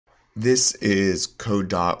This is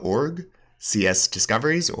code.org, CS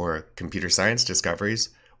Discoveries, or Computer Science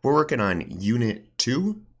Discoveries. We're working on Unit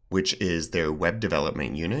 2, which is their web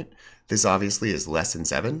development unit. This obviously is Lesson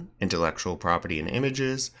 7, Intellectual Property and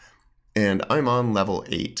Images, and I'm on Level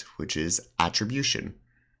 8, which is Attribution.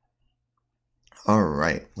 All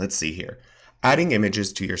right, let's see here. Adding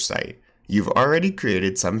images to your site. You've already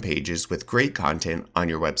created some pages with great content on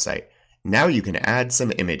your website. Now you can add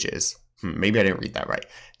some images. Maybe I didn't read that right.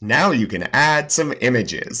 Now you can add some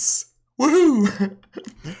images. Woohoo!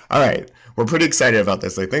 All right, we're pretty excited about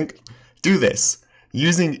this, I think. Do this.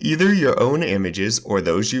 Using either your own images or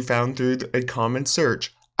those you found through a common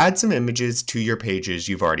search, add some images to your pages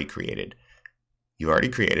you've already created.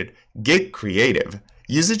 Get creative.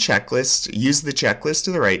 Use the checklist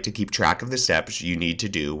to the right to keep track of the steps you need to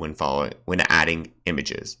do when adding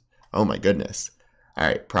images. Oh my goodness. All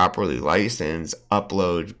right, properly license,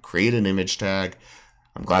 upload, create an image tag.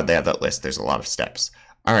 I'm glad they have that list. There's a lot of steps.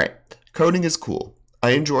 All right, coding is cool.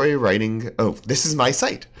 I enjoy writing. Oh, this is my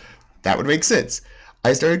site. That would make sense.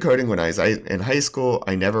 I started coding when I was in high school.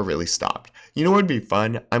 I never really stopped. You know what would be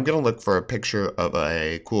fun? I'm going to look for a picture of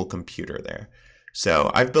a cool computer there. So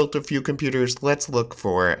I've built a few computers. Let's look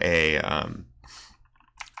for I'm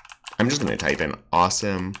just going to type in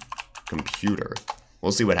awesome computer.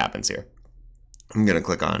 We'll see what happens here. I'm going to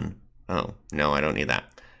click on, oh, no, I don't need that.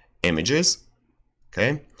 Images,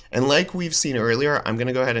 okay? And like we've seen earlier, I'm going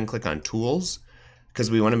to go ahead and click on Tools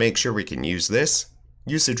because we want to make sure we can use this.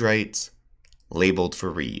 Usage rights, labeled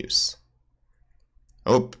for reuse.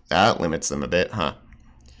 Oh, that limits them a bit, huh?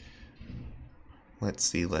 Let's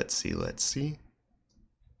see.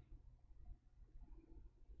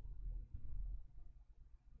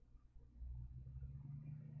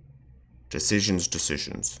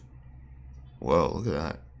 Decisions. Whoa, look at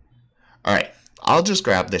that. All right, I'll just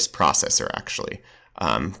grab this processor actually,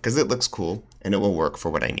 because it looks cool and it will work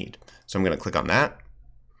for what I need. So I'm going to click on that,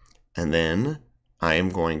 and then I am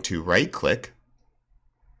going to right click.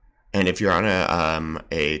 And if you're on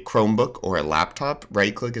a Chromebook or a laptop,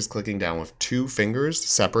 right click is clicking down with two fingers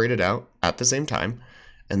separated out at the same time.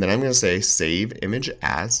 And then I'm going to say save image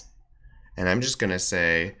as, and I'm just going to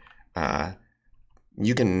say,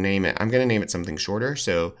 you can name it. I'm going to name it something shorter.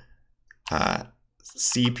 So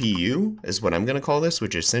CPU is what I'm going to call this,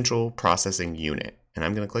 which is Central Processing Unit. And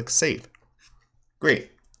I'm going to click Save.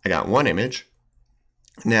 Great. I got one image.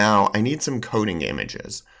 Now I need some coding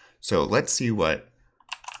images. So let's see what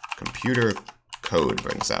computer code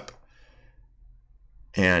brings up.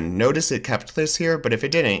 And notice it kept this here, but if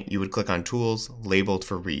it didn't, you would click on Tools, labeled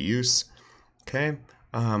for reuse. Okay.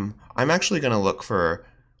 I'm actually going to look for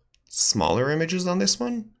smaller images on this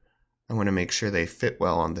one. I want to make sure they fit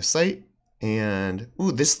well on the site. And,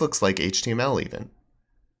 ooh, this looks like HTML even.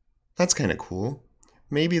 That's kind of cool.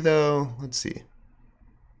 Maybe though, let's see.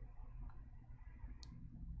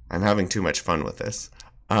 I'm having too much fun with this.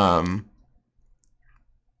 That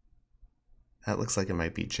looks like it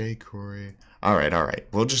might be jQuery. All right.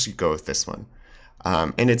 We'll just go with this one.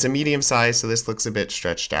 And it's a medium size, so this looks a bit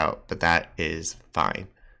stretched out, but that is fine.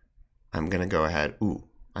 I'm going to go ahead. Ooh,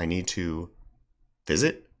 I need to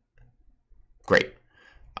visit. Great.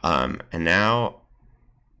 And now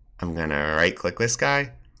I'm going to right click this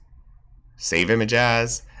guy, save image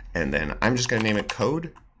as, and then I'm just going to name it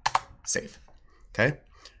code, save. Okay.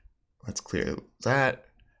 Let's clear that.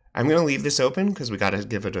 I'm going to leave this open because we got to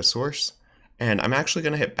give it a source. And I'm actually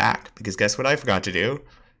going to hit back because guess what I forgot to do?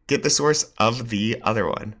 Get the source of the other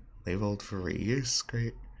one. Labeled for reuse.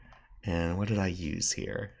 Great. And what did I use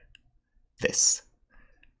here? This.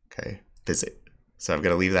 Okay. Visit. So I'm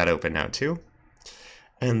going to leave that open now too.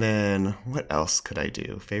 And then what else could I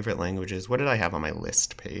do? Favorite languages. What did I have on my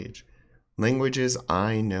list page? Languages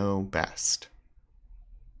I know best.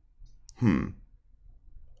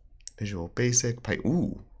 Visual Basic.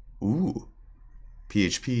 Ooh.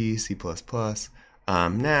 PHP, C++.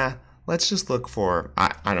 Nah, let's just look for,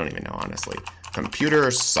 I don't even know, honestly.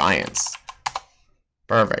 Computer science.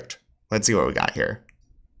 Perfect. Let's see what we got here.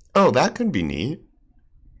 Oh, that could be neat.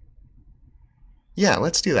 Yeah,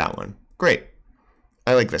 let's do that one. Great.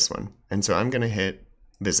 I like this one. And so I'm going to hit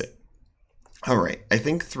visit. All right. I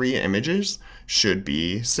think 3 images should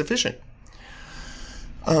be sufficient.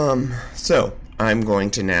 So I'm going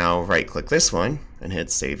to now right click this one and hit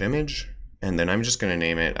save image. And then I'm just going to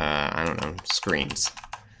name it, I don't know, screens,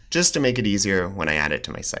 just to make it easier when I add it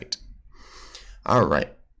to my site. All right.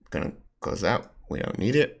 I'm going to close out. We don't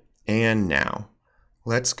need it. And now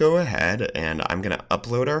let's go ahead and I'm going to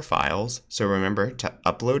upload our files. So remember to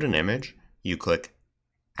upload an image, you click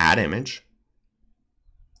add image,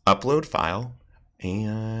 upload file,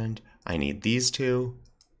 and I need these two.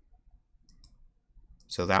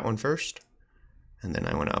 So that one first, and then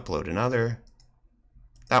I want to upload another,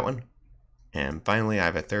 that one. And finally, I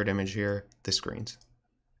have a third image here, the screens.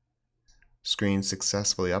 Screens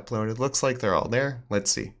successfully uploaded. Looks like they're all there.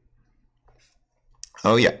 Let's see.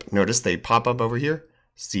 Oh, yep. Notice they pop up over here.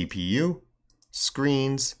 CPU,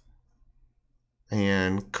 screens,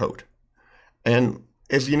 and code. And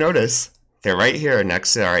if you notice, they're right here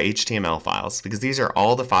next to our HTML files because these are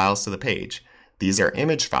all the files to the page. These are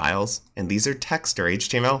image files, and these are text or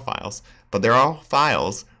HTML files, but they're all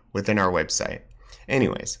files within our website.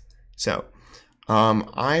 Anyways, so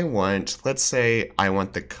let's say I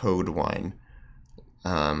want the code one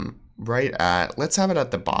let's have it at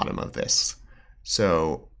the bottom of this.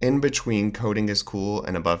 So in between coding is cool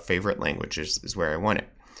and above favorite languages is where I want it.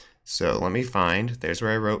 So let me find, there's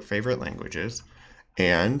where I wrote favorite languages,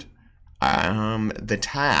 and the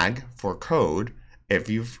tag for code, if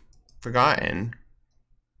you've forgotten,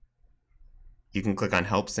 you can click on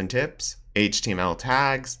helps and tips, HTML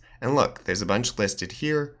tags, and look, there's a bunch listed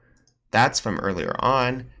here. That's from earlier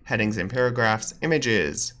on, headings and paragraphs,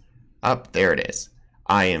 images. Up, there it is.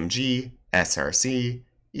 IMG, SRC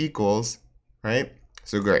equals, right?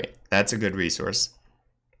 So great, that's a good resource.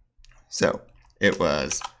 So it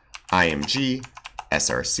was IMG,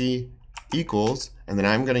 SRC equals, and then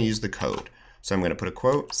I'm going to use the code. So I'm going to put a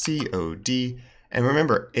quote, COD, and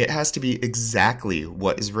remember, it has to be exactly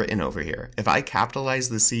what is written over here. If I capitalize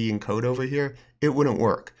the C in code over here, it wouldn't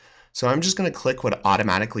work. So I'm just going to click what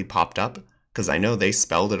automatically popped up because I know they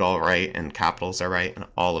spelled it all right and capitals are right and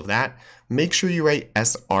all of that. Make sure you write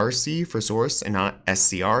SRC for source and not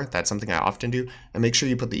SCR. That's something I often do. And make sure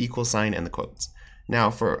you put the equal sign and the quotes. Now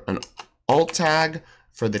for an alt tag,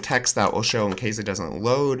 for the text that will show in case it doesn't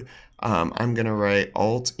load, I'm going to write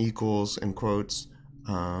alt equals in quotes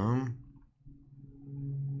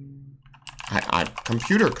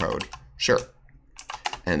computer code, sure.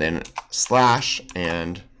 And then slash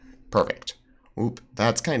and perfect. Oop,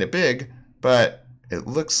 that's kind of big, but it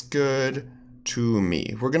looks good to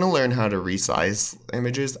me. We're going to learn how to resize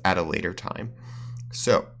images at a later time.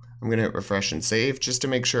 So I'm going to hit refresh and save just to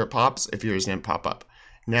make sure it pops if yours didn't pop up.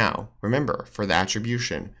 Now, remember, for the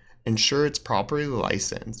attribution, ensure it's properly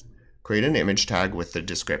licensed. Create an image tag with the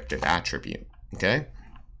descriptive attribute, okay?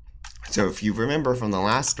 So if you remember from the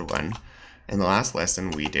last one, in the last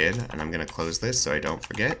lesson we did, and I'm going to close this so I don't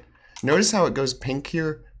forget, notice how it goes pink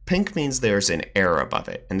here? Pink means there's an error above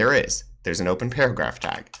it, and there is. There's an open paragraph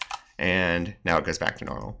tag, and now it goes back to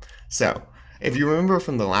normal. So if you remember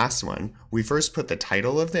from the last one, we first put the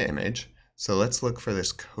title of the image. So let's look for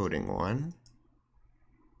this coding one.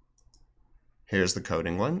 Here's the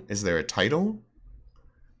coding one. Is there a title?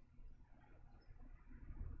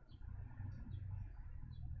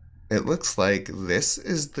 It looks like this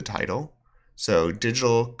is the title. So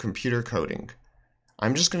digital computer coding.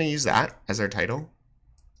 I'm just going to use that as our title.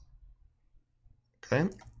 Okay,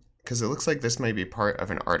 because it looks like this might be part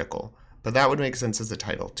of an article, but that would make sense as a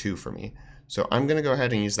title too for me. So I'm going to go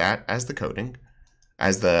ahead and use that as the coding,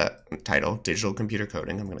 as the title, digital computer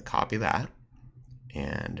coding. I'm going to copy that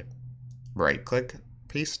and right click,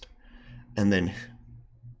 paste, and then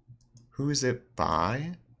who is it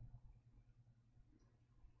by?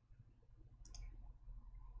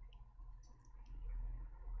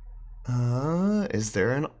 Is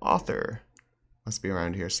there an author? Must be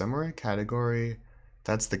around here somewhere. Category.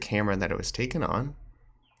 That's the camera that it was taken on.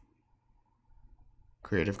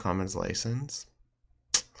 Creative Commons license.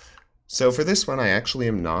 So for this one, I actually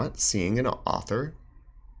am not seeing an author.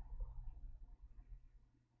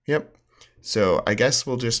 Yep. So I guess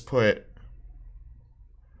we'll just put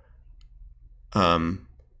from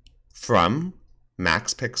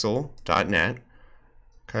maxpixel.net.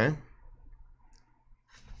 Okay.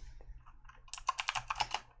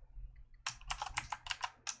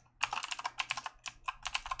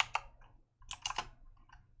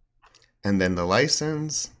 And then the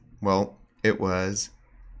license, well, it was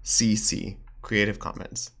CC, Creative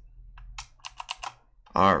Commons.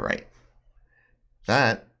 All right.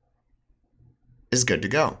 That is good to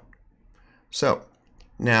go. So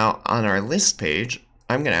now on our list page,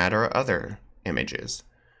 I'm going to add our other images.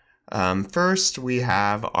 First, we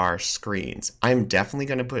have our screens. I'm definitely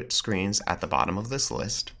going to put screens at the bottom of this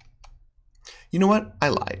list. You know what? I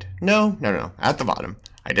lied. No, at the bottom.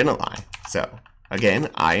 I didn't lie. So again,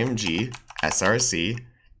 IMG SRC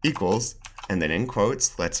equals, and then in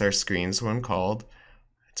quotes, let's our screens one called.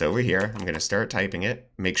 It's over here. I'm going to start typing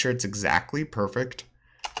it. Make sure it's exactly perfect.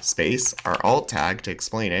 Space, our alt tag to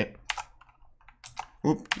explain it.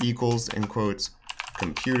 Whoop, equals, in quotes,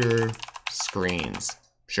 computer screens.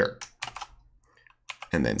 Sure.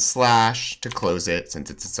 And then slash to close it since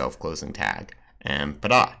it's a self-closing tag. and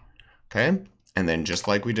pada. Okay, and then just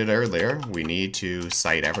like we did earlier, we need to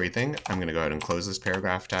cite everything. I'm going to go ahead and close this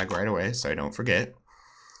paragraph tag right away so I don't forget.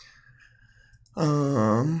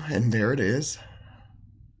 And there it is.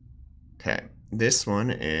 Okay, this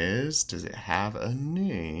one is, does it have a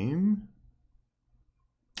name?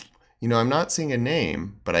 You know, I'm not seeing a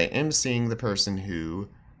name, but I am seeing the person who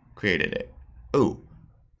created it. Oh,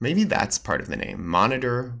 maybe that's part of the name.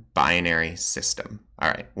 Monitor binary system. All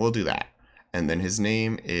right, we'll do that. And then his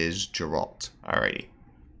name is Geralt. Alrighty.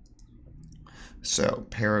 So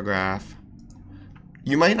paragraph.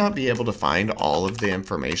 You might not be able to find all of the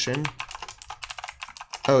information.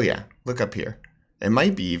 Oh yeah, look up here. It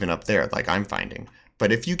might be even up there like I'm finding.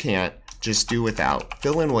 But if you can't, just do without.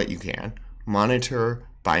 Fill in what you can. Monitor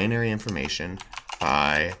binary information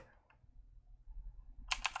by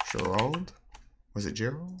Gerald. Was it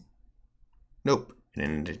Gerald? Nope, an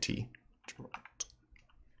entity. Gerald.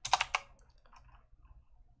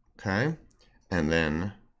 Okay, and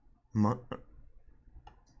then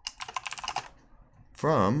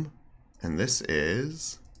from, and this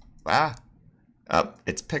is,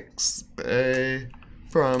 it's Pixbay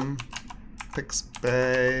from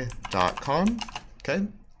pixbay.com. Okay,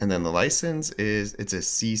 and then the license is, it's a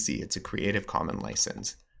CC, it's a Creative Commons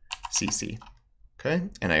license, CC. Okay,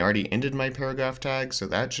 and I already ended my paragraph tag, so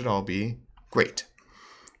that should all be great.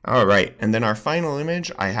 All right, and then our final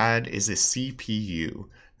image I had is a CPU.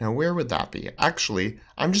 Now, where would that be? Actually,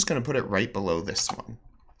 I'm just going to put it right below this one.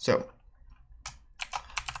 So,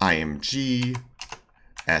 img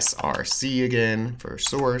src again for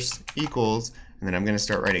source equals, and then I'm going to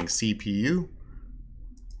start writing CPU,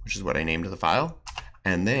 which is what I named the file,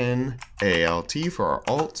 and then alt for our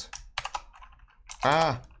alt.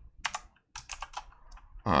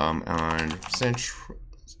 On central.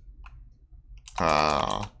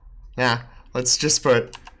 Let's just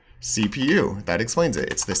put CPU. That explains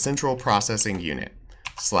it. It's the central processing unit.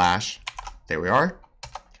 Slash, there we are.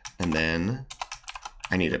 And then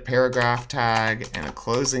I need a paragraph tag and a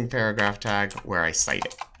closing paragraph tag where I cite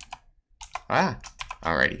it.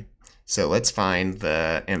 Alrighty. So let's find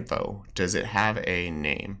the info. Does it have a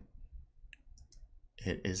name?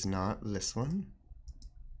 It is not this one.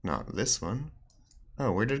 Not this one.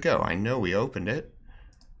 Oh, where did it go? I know we opened it.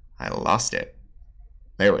 I lost it.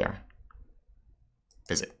 There we are.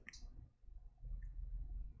 Visit.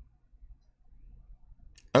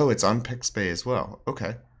 Oh, it's on Pixbay as well.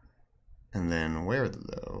 Okay. And then where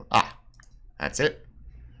though? That's it.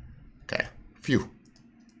 Okay. Phew.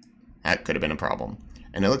 That could have been a problem.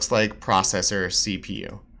 And it looks like processor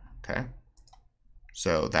CPU. Okay.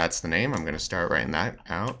 So that's the name. I'm going to start writing that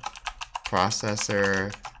out.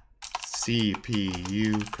 Processor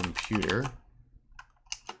CPU computer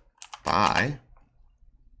by.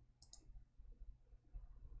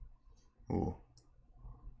 Ooh.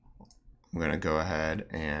 I'm going to go ahead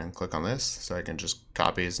and click on this so I can just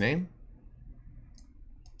copy his name.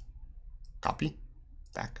 Copy.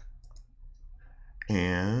 Back.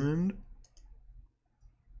 And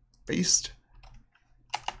paste.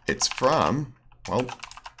 It's from, well,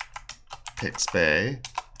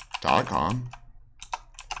 pixbay.com,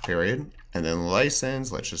 period. And then the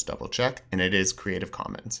license, let's just double check. And it is Creative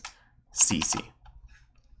Commons, CC.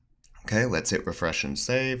 Okay, let's hit refresh and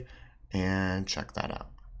save and check that out.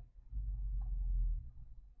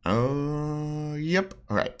 Oh, yep.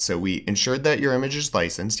 All right, so we ensured that your image is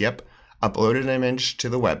licensed. Yep. Uploaded an image to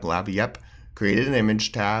the web lab. Yep. Created an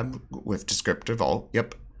image tab with descriptive alt.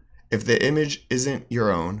 Yep. If the image isn't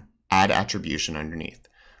your own, add attribution underneath.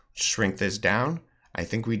 Shrink this down. I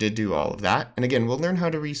think we did do all of that. And again, we'll learn how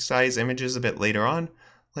to resize images a bit later on.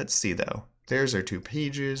 Let's see though. There's our 2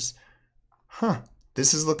 pages.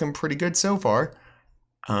 This is looking pretty good so far.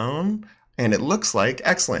 And it looks like,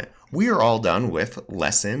 excellent. We are all done with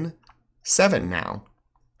lesson 7 now.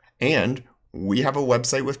 And we have a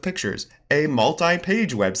website with pictures, a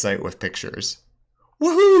multi-page website with pictures.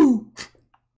 Woohoo!